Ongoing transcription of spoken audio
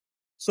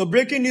So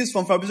breaking news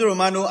from Fabrizio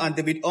Romano and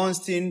David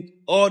Ornstein,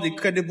 all the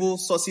credible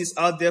sources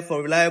out there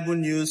for reliable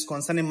news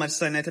concerning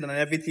Manchester United and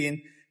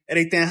everything.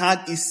 Erik Ten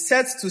Hag is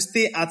set to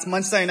stay at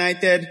Manchester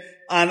United,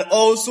 and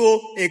also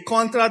a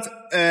contract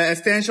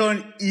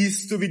extension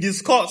is to be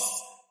discussed.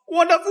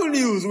 Wonderful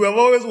news. We have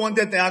always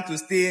wanted Ten Hag to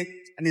stay,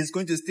 and he's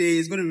going to stay.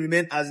 He's going to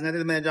remain as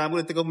United manager. I'm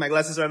going to take off my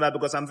glasses right now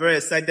because I'm very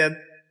excited.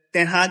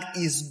 Ten Hag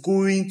is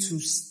going to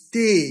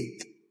stay.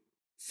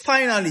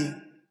 Finally,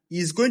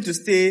 he's going to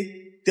stay.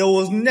 There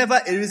was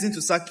never a reason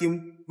to sack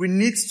him. We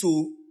need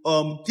to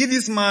give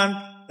this man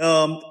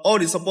all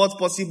the support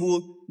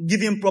possible,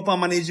 give him proper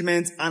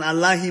management, and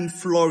allow him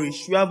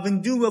flourish. We have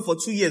been doing well for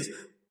 2 years.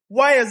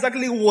 Why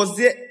exactly was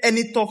there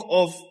any talk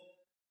of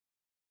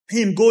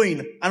him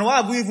going? And why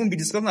have we even been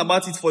discussing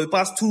about it for the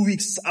past 2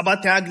 weeks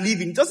about Ten Hag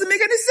leaving? It doesn't make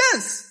any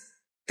sense.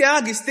 Ten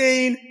Hag is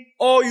staying.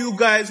 All you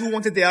guys who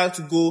wanted Ten Hag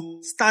to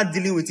go, start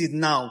dealing with it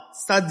now.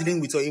 Start dealing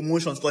with your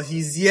emotions, because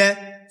he's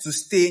here to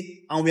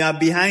stay, and we are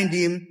behind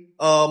him,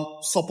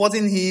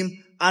 supporting him.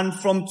 And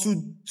from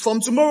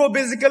tomorrow,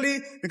 basically,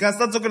 we can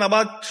start talking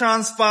about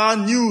transfer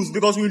news,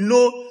 because we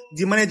know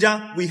the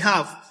manager we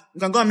have. We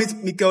can go and meet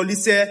Mikel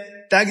Olise.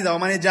 Ten Hag is our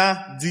manager.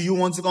 Do you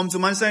want to come to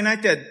Manchester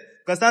United?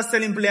 We can start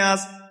selling players,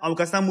 and we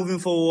can start moving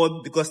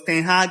forward, because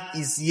Ten Hag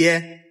is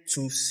here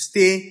to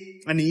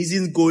stay, and he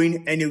isn't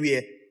going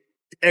anywhere.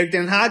 Erik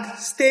Ten Hag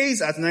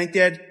stays at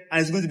United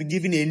and is going to be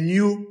given a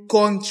new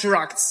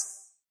contract.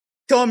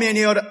 Tell me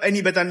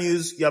any better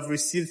news you have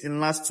received in the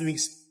last 2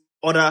 weeks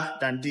other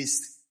than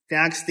this. Ten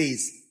Hag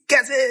stays.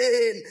 Get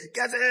in!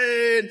 Get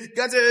in!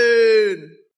 Get in!